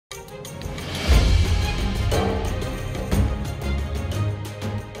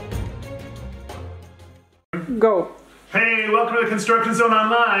Go. Hey, welcome to the Construction Zone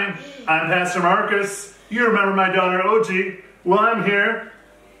Online. I'm Pastor Marcus. You remember my daughter OG. Well, I'm here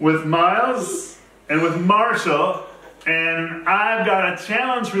with Miles and with Marshall, and I've got a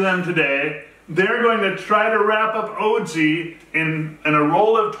challenge for them today. They're going to try to wrap up OG in a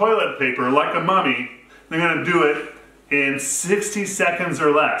roll of toilet paper like a mummy. They're going to do it in 60 seconds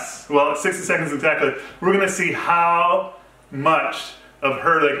or less. Well, 60 seconds exactly. We're going to see how much of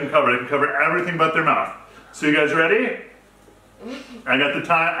her they can cover. They can cover everything but their mouth. So you guys ready? I got the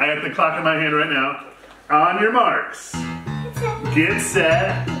time. I got the clock in my hand right now. On your marks. Get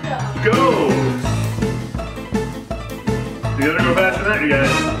set. Go. You gotta go faster than that, you guys.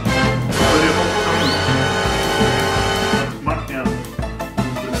 Come on, yeah.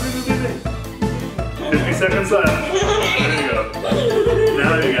 50 seconds left. There you go.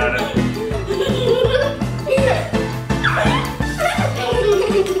 Now you got it.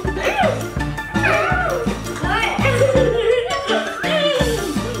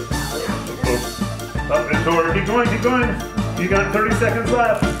 Keep going, keep going. You got 30 seconds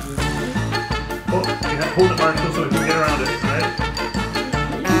left. Oh, you have to hold it, Marshall, so we can get around it, right?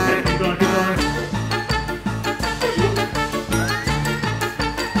 Okay, keep going, keep going.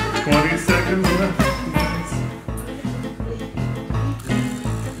 20 seconds left.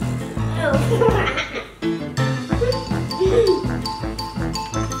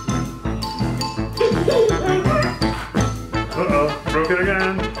 Uh-oh, broke it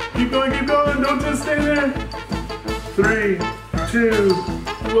again. Keep going, don't just stay there. 3, 2,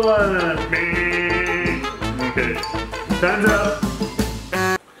 1. Okay, time's up.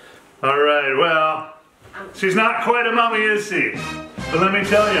 All right, well, she's not quite a mummy, is she? But let me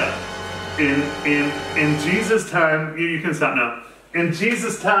tell you, in Jesus' time, you can stop now. In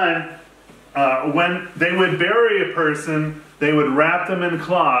Jesus' time, when they would bury a person, they would wrap them in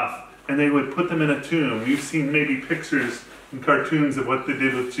cloth and they would put them in a tomb. You've seen maybe pictures and cartoons of what they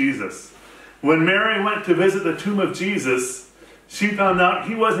did with Jesus. When Mary went to visit the tomb of Jesus, she found out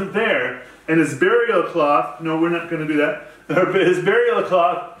he wasn't there, and his burial cloth, no, we're not going to do that, his burial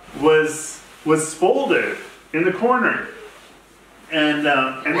cloth was folded in the corner. And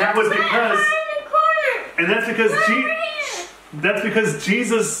that was because, and that's because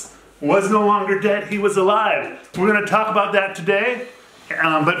Jesus was no longer dead, he was alive. We're going to talk about that today,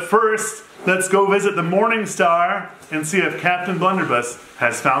 but first, let's go visit the Morning Star and see if Captain Blunderbuss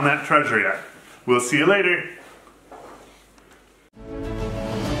has found that treasure yet. We'll see you later.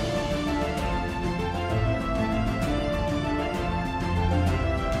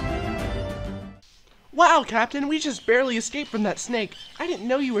 Wow, Captain, we just barely escaped from that snake. I didn't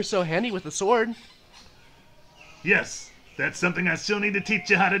know you were so handy with a sword. Yes, that's something I still need to teach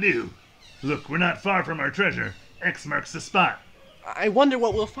you how to do. Look, we're not far from our treasure. X marks the spot. I wonder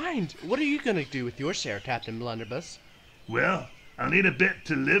what we'll find. What are you gonna do with your share, Captain Blunderbuss? Well, I'll need a bit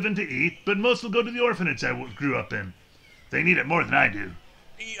to live and to eat, but most will go to the orphanage I grew up in. They need it more than I do.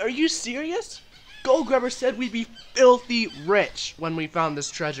 Are you serious? Gold Grubber said we'd be filthy rich when we found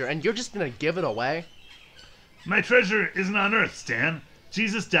this treasure, and you're just gonna give it away? My treasure isn't on earth, Stan.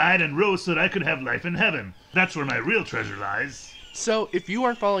 Jesus died and rose so that I could have life in heaven. That's where my real treasure lies. So, if you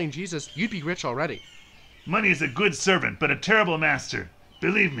weren't following Jesus, you'd be rich already. Money is a good servant, but a terrible master.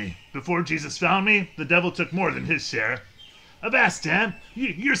 Believe me, before Jesus found me, the devil took more than his share. Avast, Stan!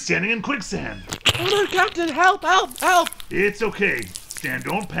 You're standing in quicksand! Oh no, Captain! Help! Help! Help! It's okay. Stan,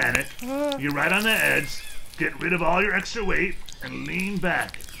 don't panic. You're right on the edge. Get rid of all your extra weight and lean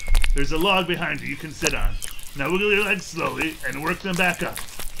back. There's a log behind you can sit on. Now wiggle your legs slowly and work them back up.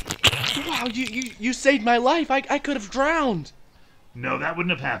 Wow, you saved my life. I could have drowned. No, that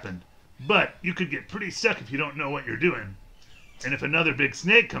wouldn't have happened. But you could get pretty stuck if you don't know what you're doing. And if another big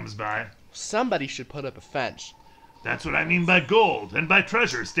snake comes by... Somebody should put up a fence. That's what I mean by gold and by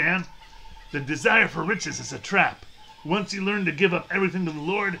treasure, Stan. The desire for riches is a trap. Once you learn to give up everything to the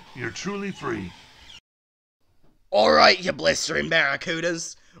Lord, you're truly free. Alright, you blistering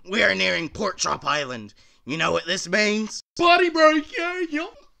barracudas. We are nearing Porkchop Island. You know what this means? Body break, yeah.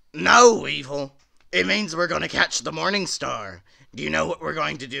 No, Evil. It means we're gonna catch the Morning Star. Do you know what we're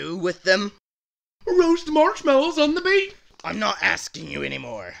going to do with them? Roast marshmallows on the beach. I'm not asking you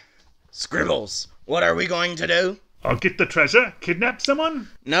anymore. Scribbles, what are we going to do? I'll get the treasure. Kidnap someone?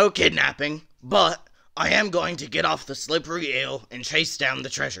 No kidnapping, but I am going to get off the Slippery Eel and chase down the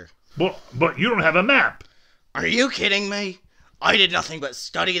treasure. But you don't have a map. Are you kidding me? I did nothing but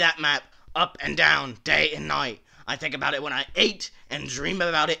study that map up and down, day and night. I think about it when I eat and dream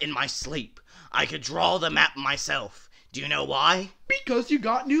about it in my sleep. I could draw the map myself. Do you know why? Because you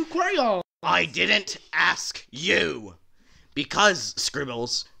got new crayons. I didn't ask you. Because,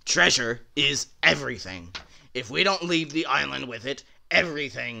 Scribbles, treasure is everything. If we don't leave the island with it,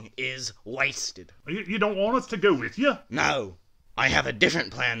 everything is wasted. You don't want us to go with you? No, I have a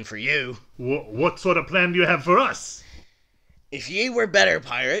different plan for you. What sort of plan do you have for us? If ye were better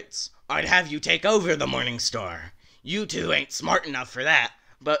pirates, I'd have you take over the Morning Star. You two ain't smart enough for that,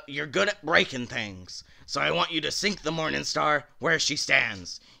 but you're good at breaking things. So I want you to sink the Morning Star where she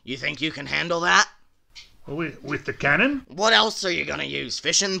stands. You think you can handle that? With the cannon? What else are you gonna use,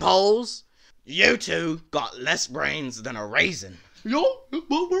 fishing poles? You two got less brains than a raisin. Yo,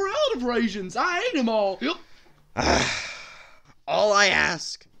 but we're out of raisins. I ate them all. Yep. All I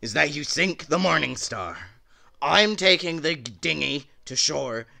ask is that you sink the Morning Star. I'm taking the dinghy to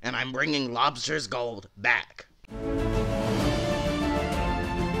shore, and I'm bringing Lobster's gold back.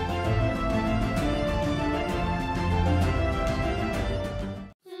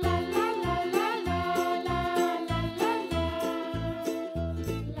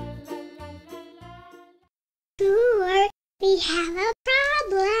 Sure, we have a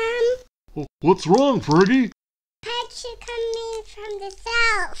problem. What's wrong, Fergie? Pirates are coming from the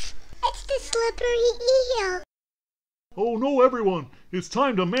south. It's the Slippery Eel. Oh no, everyone! It's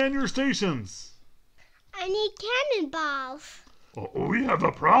time to man your stations! I need cannonballs. We have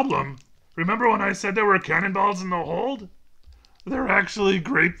a problem. Remember when I said there were cannonballs in the hold? They're actually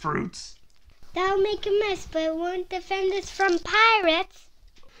grapefruits. That'll make a mess, but it won't defend us from pirates.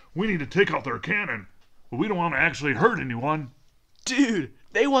 We need to take out their cannon, but we don't want to actually hurt anyone. Dude,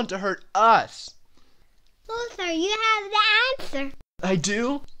 they want to hurt us. Lothar, you have the answer. I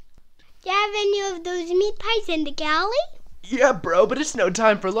do? Do you have any of those meat pies in the galley? Yeah, bro, but it's no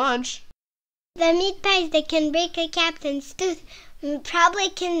time for lunch. The meat pies that can break a captain's tooth probably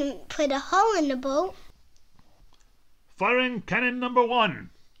can put a hole in the boat. Firing cannon number 1.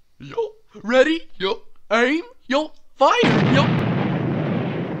 Yo, ready? Yo, aim? Yo, fire? Yo.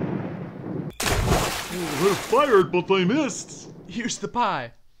 They're fired, but they missed. Here's the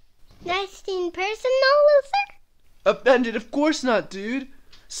pie. Nasty in person, no, Luther? Offended? Of course not, dude.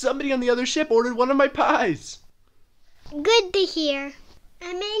 Somebody on the other ship ordered one of my pies. Good to hear.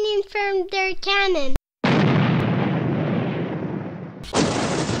 I'm aiming from their cannon.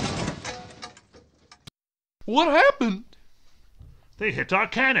 What happened? They hit our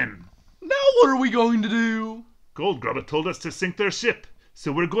cannon. Now what are we going to do? Goldgrubber told us to sink their ship,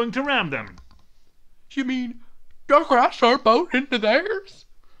 so we're going to ram them. You mean to crash our boat into theirs?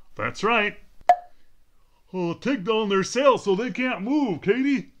 That's right. Oh, take down their sails so they can't move,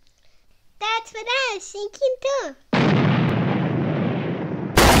 Katie. That's what I was thinking too.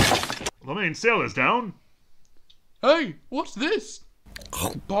 The main sail is down. Hey, what's this?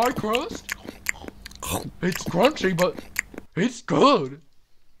 Pie crust? It's crunchy, but it's good.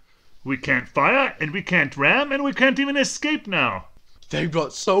 We can't fire, and we can't ram, and we can't even escape now. They've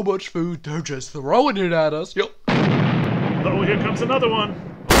got so much food, they're just throwing it at us. Yep. Oh, here comes another one.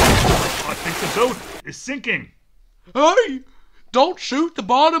 I think the boat is sinking. Hey, don't shoot the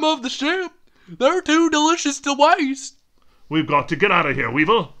bottom of the ship. They're too delicious to waste. We've got to get out of here,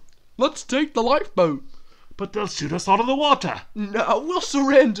 Weevil. Let's take the lifeboat. But they'll shoot us out of the water. No, we'll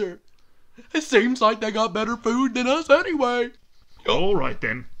surrender. It seems like they got better food than us anyway. All right,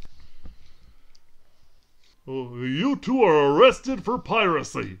 then. Oh, you two are arrested for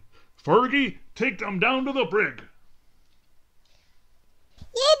piracy. Fergie, take them down to the brig.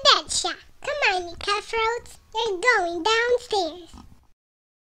 You betcha. Come on, you cutthroats. They're going downstairs.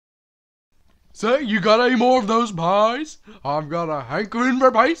 Say, you got any more of those pies? I've got a hankering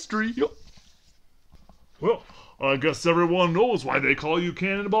for pastry. Well, I guess everyone knows why they call you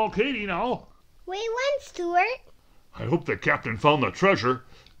Cannonball Katie now. We won, Stuart. I hope the captain found the treasure.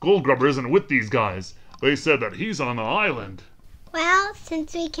 Goldgrubber isn't with these guys. They said that he's on the island. Well,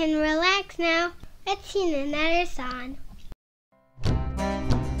 since we can relax now, let's sing another song.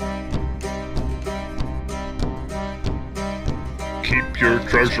 Keep your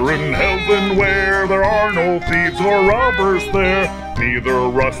treasure in heaven where there are no thieves or robbers there. Neither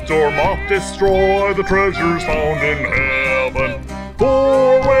rust or moth destroy the treasures found in heaven.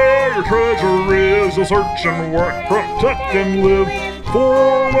 For where your treasure is, you'll search and work, protect and live.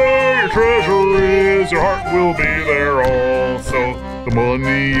 For where your treasure is, your heart will be there also. The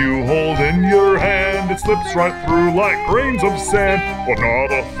money you hold in your hand, it slips right through like grains of sand. But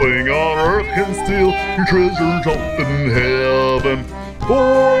not a thing on earth can steal your treasures up in heaven.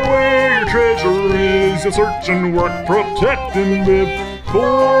 For where your treasure is, you'll search and work, protect and live. For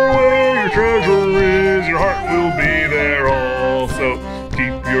where your treasure is, your heart will be there also.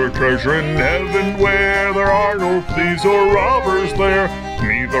 Keep your treasure in heaven where there are no thieves or robbers there.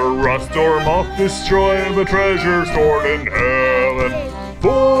 Neither rust or moth destroy the treasure stored in heaven.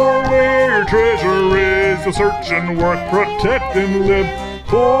 For where your treasure is, is, you'll search and work, protect and live.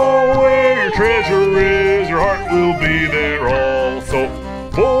 For where your treasure is, your heart will be there also.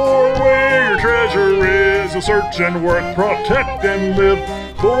 For where your treasure is, you'll search and work, protect and live.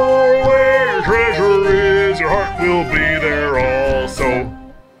 For where your treasure is, your heart will be there also.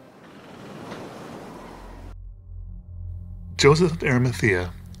 Joseph of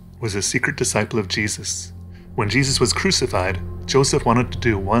Arimathea was a secret disciple of Jesus. When Jesus was crucified, Joseph wanted to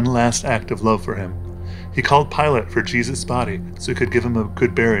do one last act of love for him. He called Pilate for Jesus' body so he could give him a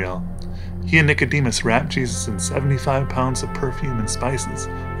good burial. He and Nicodemus wrapped Jesus in 75 pounds of perfume and spices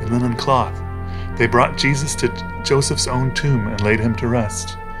in linen cloth. They brought Jesus to Joseph's own tomb and laid him to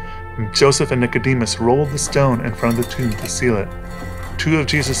rest. Joseph and Nicodemus rolled the stone in front of the tomb to seal it. Two of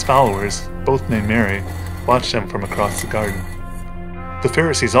Jesus' followers, both named Mary, watched them from across the garden. The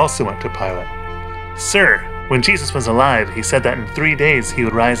Pharisees also went to Pilate. "Sir, when Jesus was alive, he said that in 3 days he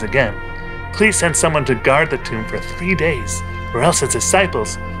would rise again. Please send someone to guard the tomb for 3 days, or else his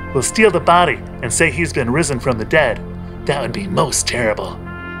disciples will steal the body and say he's been risen from the dead. That would be most terrible."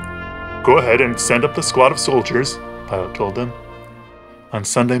 "Go ahead and send up the squad of soldiers," Pilate told them. On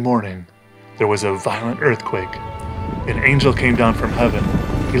Sunday morning, there was a violent earthquake. An angel came down from heaven.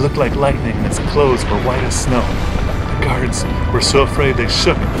 He looked like lightning, and his clothes were white as snow. The guards were so afraid they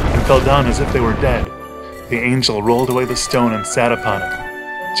shook and fell down as if they were dead. The angel rolled away the stone and sat upon it.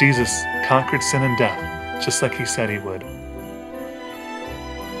 Jesus conquered sin and death, just like he said he would.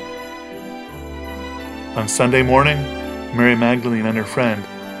 On Sunday morning, Mary Magdalene and her friend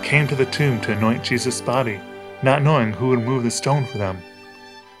came to the tomb to anoint Jesus' body, not knowing who would move the stone for them.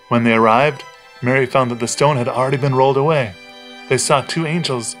 When they arrived, Mary found that the stone had already been rolled away. They saw two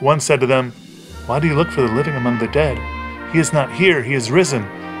angels. One said to them, "Why do you look for the living among the dead? He is not here, he is risen.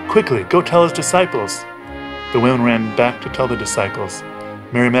 Quickly, go tell his disciples." The women ran back to tell the disciples.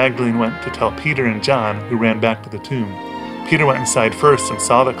 Mary Magdalene went to tell Peter and John, who ran back to the tomb. Peter went inside first and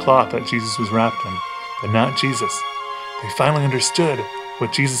saw the cloth that Jesus was wrapped in, but not Jesus. They finally understood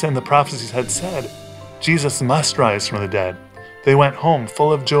what Jesus and the prophecies had said. Jesus must rise from the dead. They went home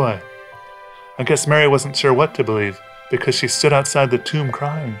full of joy. I guess Mary wasn't sure what to believe, because she stood outside the tomb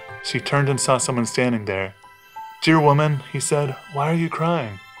crying. She turned and saw someone standing there. "Dear woman," he said, "why are you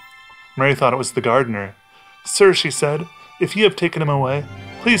crying?" Mary thought it was the gardener. "Sir," she said, "if you have taken him away,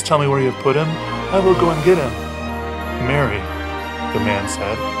 please tell me where you have put him. I will go and get him." "Mary," the man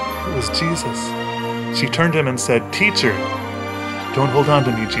said. It was Jesus. She turned to him and said, "Teacher." "Don't hold on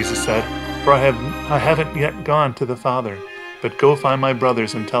to me," Jesus said, "for I haven't yet gone to the Father. But go find my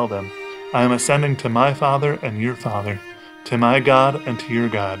brothers and tell them, I am ascending to my Father and your Father, to my God and to your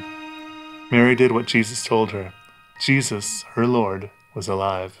God." Mary did what Jesus told her. Jesus, her Lord, was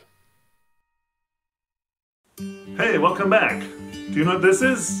alive. Hey, welcome back. Do you know what this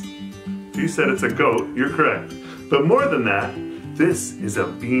is? If you said it's a goat, you're correct. But more than that, this is a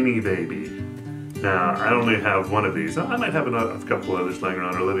Beanie Baby. Now, I only have one of these. I might have a couple others laying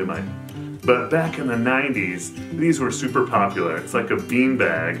around, or Olivia might. But back in the 90s, these were super popular. It's like a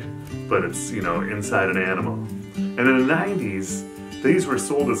beanbag, but it's, inside an animal. And in the 90s, these were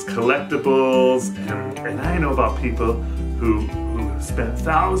sold as collectibles, and I know about people who spent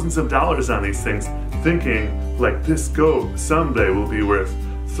thousands of dollars on these things, thinking, like, this goat someday will be worth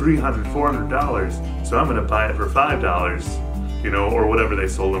 $300, $400, so I'm gonna buy it for $5, or whatever they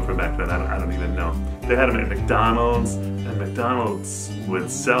sold them for back then. I don't even know. They had them at McDonald's, and McDonald's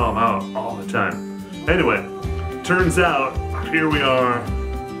would sell them out all the time. Anyway, turns out, here we are,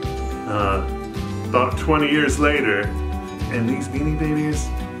 about 20 years later, and these Beanie Babies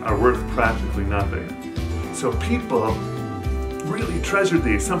are worth practically nothing. So people really treasured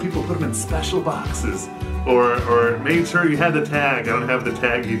these. Some people put them in special boxes, or made sure you had the tag. I don't have the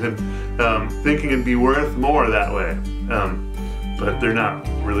tag even, thinking it'd be worth more that way. But they're not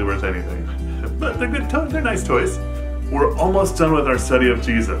really worth anything. But they're good toys. They're nice toys. We're almost done with our study of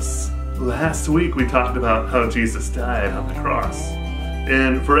Jesus. Last week we talked about how Jesus died on the cross.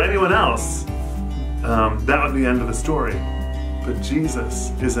 And for anyone else, that would be the end of the story. But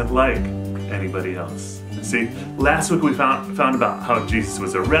Jesus isn't like anybody else. See, last week we found about how Jesus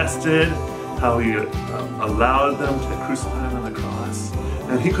was arrested, how he allowed them to crucify him on the cross.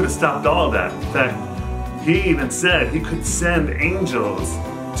 And he could have stopped all of that. In fact, he even said he could send angels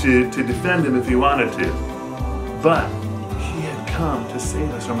to defend him if he wanted to. But he had come to save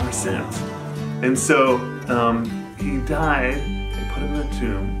us from our sins. And so he died, they put him in the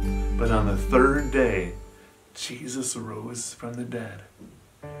tomb, but on the third day, Jesus rose from the dead.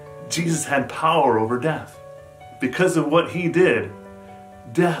 Jesus had power over death. Because of what he did,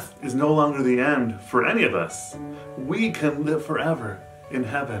 death is no longer the end for any of us. We can live forever in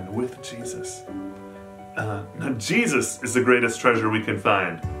heaven with Jesus. Now Jesus is the greatest treasure we can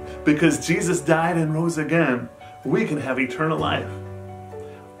find. Because Jesus died and rose again, we can have eternal life.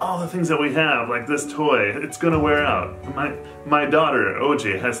 All the things that we have, like this toy, it's gonna wear out. My daughter,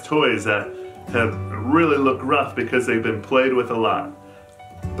 OJ, has toys that have really looked rough because they've been played with a lot.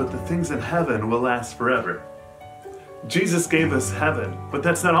 But the things in heaven will last forever. Jesus gave us heaven, but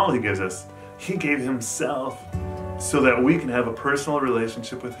that's not all he gives us. He gave himself so that we can have a personal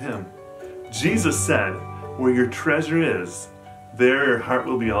relationship with him. Jesus said, where your treasure is, there your heart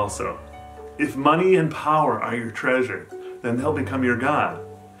will be also. If money and power are your treasure, then they'll become your God.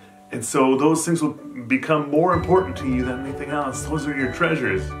 And so those things will become more important to you than anything else. Those are your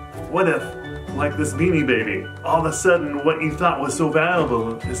treasures. What if, like this Beanie Baby, all of a sudden what you thought was so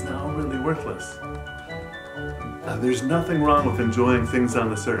valuable is now really worthless? There's nothing wrong with enjoying things on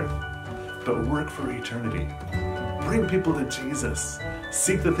this earth, but work for eternity. Bring people to Jesus.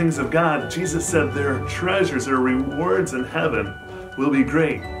 Seek the things of God. Jesus said there are treasures or rewards in heaven will be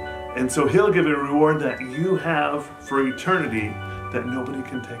great. And so he'll give a reward that you have for eternity that nobody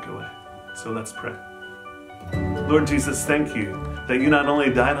can take away. So let's pray. Lord Jesus, thank you that you not only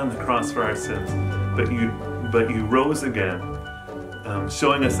died on the cross for our sins, but you rose again,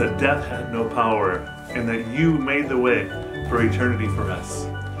 showing us that death had no power and that you made the way for eternity for us.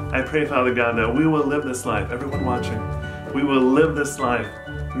 I pray, Father God, that we will live this life, everyone watching, we will live this life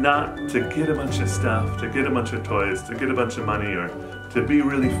not to get a bunch of stuff, to get a bunch of toys, to get a bunch of money, or to be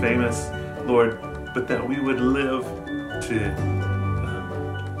really famous, Lord, but that we would live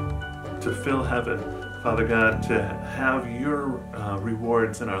to fill heaven, Father God, to have your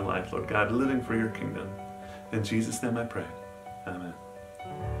rewards in our life, Lord God, living for your kingdom. In Jesus' name I pray. Amen.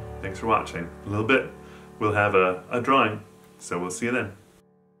 Thanks for watching. In a little bit, we'll have a drawing, so we'll see you then.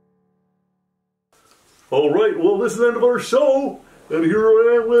 All right, well, this is the end of our show, and here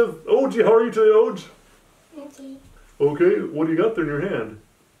I am with OG. How are you today, OG? Okay. Okay, what do you got there in your hand?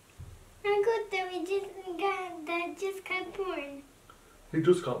 I got that just got born. He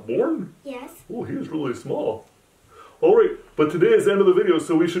just got born? Yes. Oh, he is really small. All right, but today is the end of the video,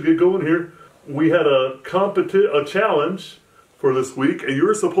 so we should get going here. We had a challenge for this week, and you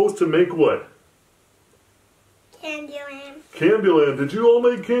were supposed to make what? Candyland. Candyland. Did you all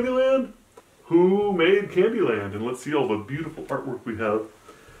make Candyland? Who made Candyland? And let's see all the beautiful artwork we have.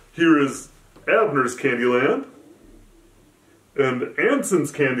 Here is Abner's Candyland. And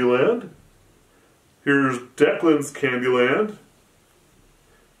Anson's Candyland. Here's Declan's Candyland.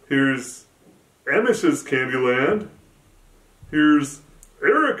 Here's Amish's Candyland. Here's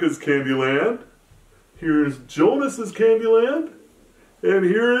Erica's Candyland. Here's Jonas's Candyland. And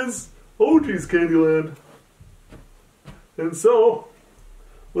here is OG's Candyland. And so,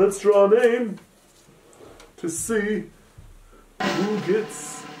 let's draw a name to see who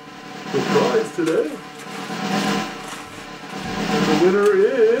gets the prize today. And the winner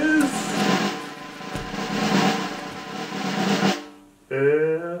is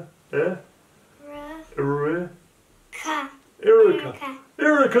Erica.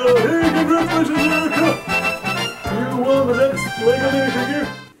 Erica! Hey, congratulations, Erica! You won the next Lego minifigure.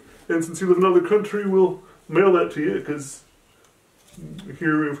 And since you live in another country, we'll mail that to you, because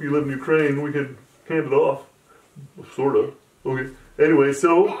here, if you live in Ukraine, we could hand it off. Sort of. Okay. Anyway,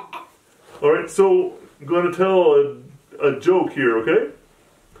 so, alright, so I'm going to tell a joke here, okay?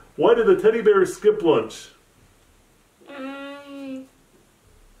 Why did the teddy bear skip lunch?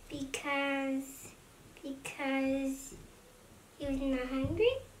 Because he was not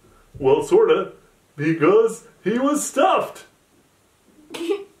hungry? Well, sorta. Because he was stuffed.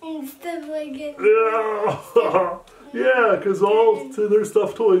 And stuff like it. Yeah, yeah, because all to their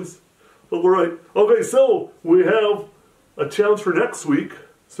stuffed toys. Alright. Okay, so we have a challenge for next week.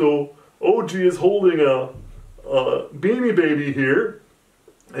 So OG is holding a Beanie Baby here.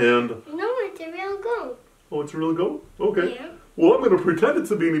 And No, it's a real goat. oh, it's a real goat? Okay. Yeah. Well, I'm going to pretend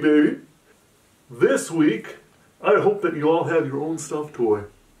it's a Beanie Baby. This week, I hope that you all have your own stuffed toy.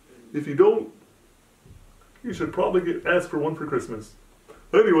 If you don't, you should probably ask for one for Christmas.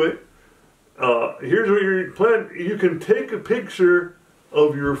 Anyway, here's what your plan. You can take a picture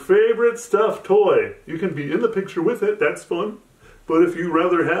of your favorite stuffed toy. You can be in the picture with it. That's fun. But if you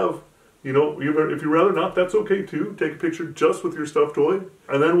rather have, if you rather not, that's okay too. Take a picture just with your stuffed toy.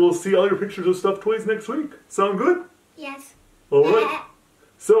 And then we'll see all your pictures of stuffed toys next week. Sound good? Yes. All right.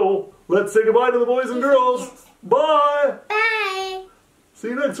 So, let's say goodbye to the boys and girls. Yes. Bye. Bye. See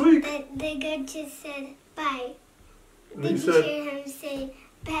you next week. The goat just said bye. He Did you said, hear him say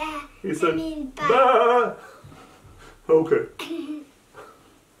bye? he said, I mean bye. bye. Okay.